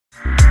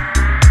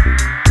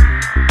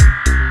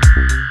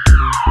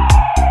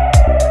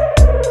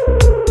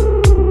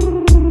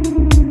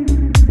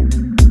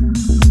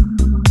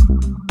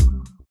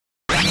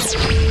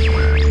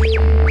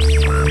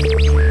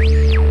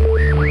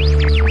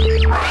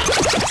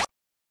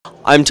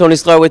I'm Tony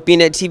Sklar with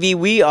bnetTV.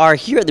 We are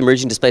here at the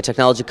Emerging Display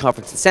Technology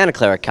Conference in Santa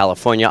Clara,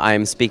 California. I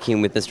am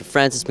speaking with Mr.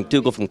 Francis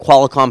MacDougall from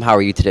Qualcomm. How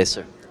are you today,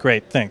 sir?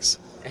 Great, thanks.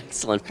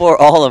 Excellent. For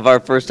all of our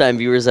first-time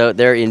viewers out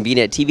there in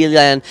bnetTV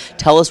land,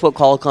 tell us what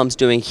Qualcomm's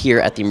doing here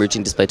at the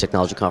Emerging Display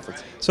Technology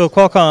Conference. So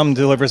Qualcomm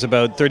delivers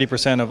about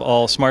 30% of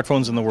all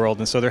smartphones in the world,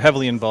 and so they're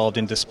heavily involved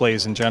in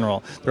displays in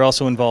general. They're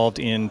also involved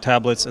in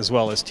tablets as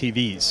well as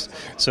TVs.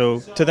 So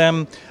to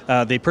them,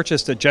 they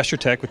purchased a Gesture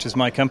Tech, which is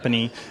my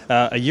company,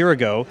 a year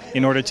ago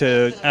in order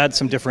to add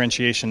some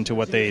differentiation to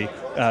what they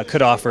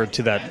could offer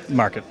to that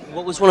market.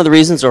 What was one of the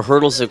reasons or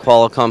hurdles that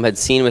Qualcomm had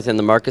seen within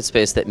the market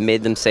space that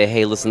made them say,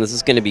 hey, listen, this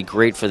is going to be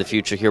great for the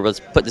future here, let's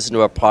put this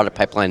into our product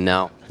pipeline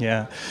now?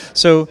 Yeah,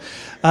 so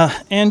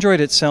Android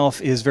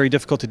itself is very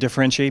difficult to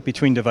differentiate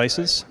between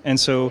devices, and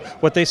so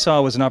what they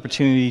saw was an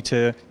opportunity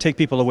to take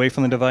people away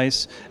from the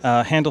device,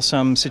 handle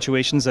some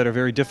situations that are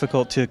very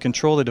difficult to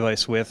control the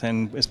device with,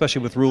 and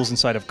especially with rules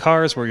inside of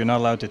cars where you're not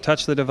allowed to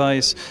touch the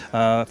device,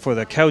 for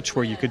the couch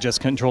where you could just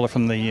control it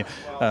from the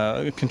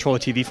control a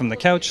TV from the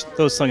couch.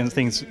 Those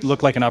things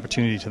look like an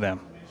opportunity to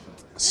them.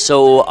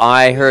 So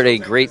I heard a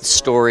great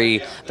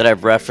story that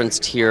I've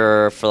referenced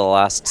here for the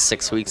last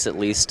 6 weeks at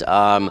least.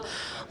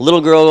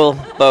 Little girl,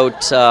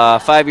 about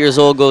 5 years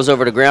old, goes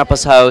over to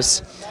Grandpa's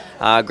house.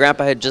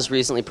 Grandpa had just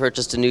recently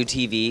purchased a new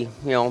TV,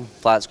 you know,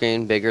 flat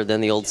screen, bigger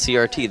than the old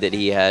CRT that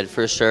he had,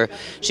 for sure.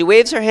 She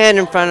waves her hand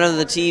in front of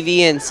the TV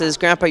and says,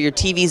 "Grandpa, your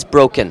TV's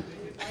broken."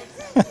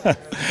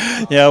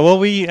 Yeah, well,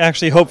 we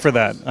actually hope for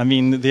that. I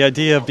mean, the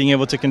idea of being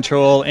able to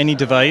control any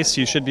device,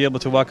 you should be able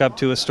to walk up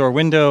to a store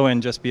window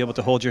and just be able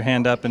to hold your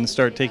hand up and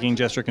start taking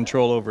gesture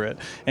control over it.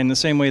 And the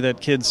same way that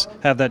kids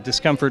have that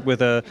discomfort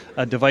with a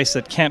device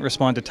that can't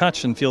respond to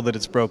touch and feel that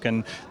it's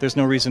broken, there's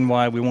no reason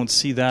why we won't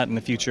see that in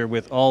the future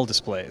with all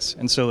displays.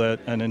 And so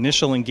an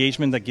initial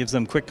engagement that gives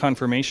them quick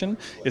confirmation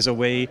is a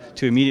way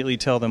to immediately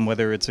tell them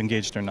whether it's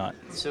engaged or not.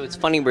 So it's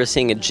funny, we're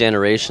seeing a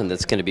generation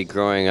that's going to be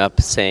growing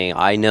up saying,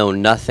 I know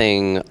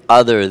nothing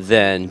other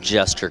than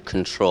gesture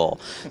control.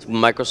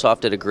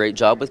 Microsoft did a great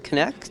job with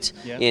Kinect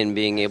in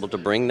being able to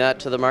bring that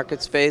to the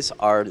market space.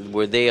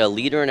 Were they a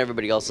leader and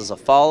everybody else is a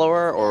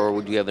follower, or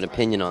would you have an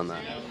opinion on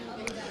that?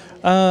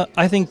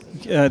 I think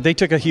they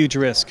took a huge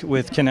risk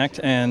with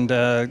Kinect,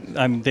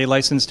 and they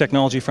licensed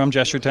technology from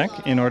Gesture Tech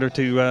in order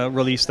to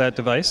release that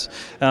device.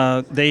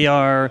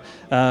 They're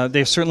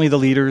certainly the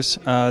leaders.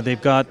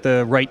 They've got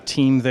the right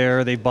team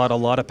there. They've bought a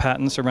lot of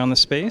patents around the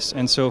space,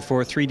 and so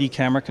for 3D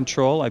camera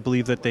control, I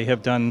believe that they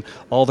have done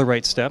all the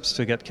right steps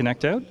to get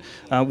Kinect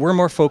out. We're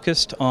more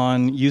focused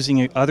on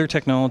using other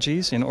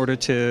technologies in order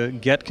to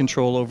get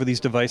control over these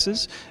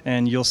devices,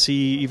 and you'll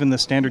see even the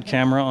standard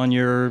camera on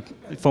your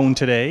phone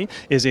today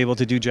is able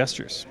to do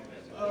gestures.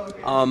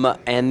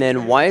 And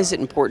then why is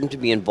it important to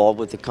be involved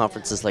with the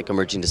conferences like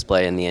Emerging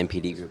Display and the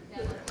NPD group?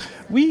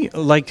 We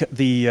like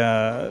the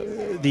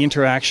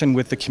interaction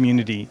with the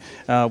community.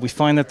 We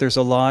find that there's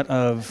a lot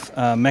of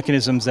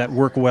mechanisms that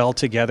work well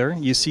together.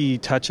 You see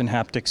touch and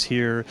haptics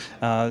here.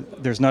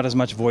 There's not as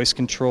much voice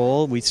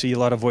control. We see a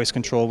lot of voice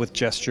control with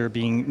gesture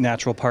being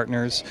natural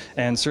partners,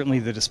 and certainly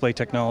the display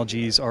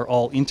technologies are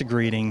all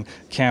integrating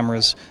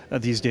cameras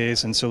these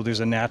days, and so there's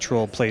a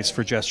natural place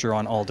for gesture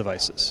on all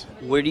devices.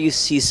 Where do you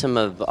see some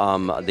of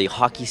the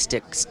hockey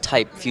sticks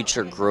type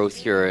future growth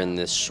here in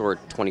this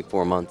short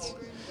 24 months?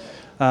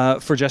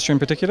 For gesture in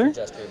particular?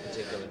 Gesture in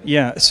particular.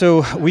 Yeah,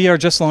 so we are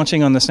just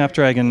launching on the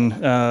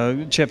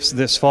Snapdragon chips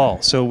this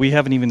fall, so we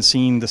haven't even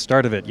seen the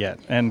start of it yet.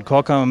 And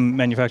Qualcomm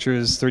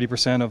manufactures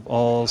 30% of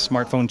all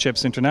smartphone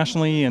chips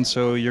internationally, and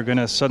so you're going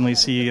to suddenly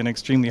see an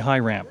extremely high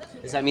ramp.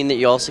 Does that mean that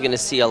you're also going to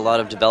see a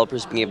lot of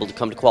developers being able to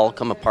come to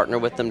Qualcomm and partner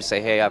with them to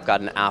say, hey, I've got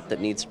an app that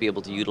needs to be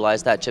able to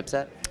utilize that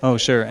chipset? Oh,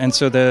 sure. And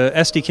so the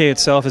SDK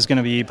itself is going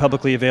to be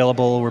publicly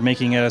available. We're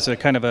making it as a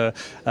kind of an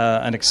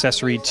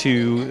accessory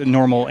to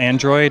normal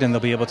Android, and they'll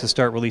be able to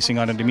start releasing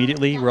on it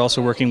immediately. We're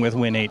also working with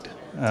Win 8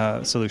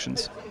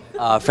 solutions.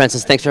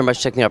 Francis, thanks very much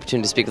for taking the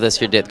opportunity to speak with us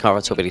here today at the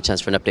conference. Hope you get a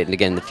chance for an update. And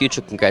again, in the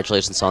future,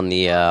 congratulations on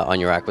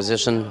your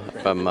acquisition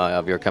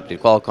of your company,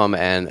 Qualcomm,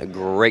 and a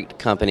great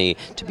company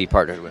to be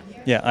partnered with.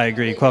 Yeah, I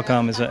agree.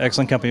 Qualcomm is an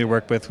excellent company to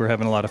work with. We're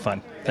having a lot of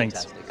fun.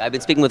 Thanks. Fantastic. I've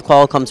been speaking with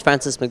Qualcomm's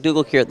Francis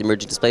MacDougall here at the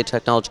Emerging Display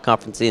Technology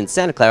Conference in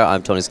Santa Clara.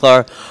 I'm Tony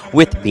Sklar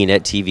with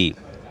bnetTV.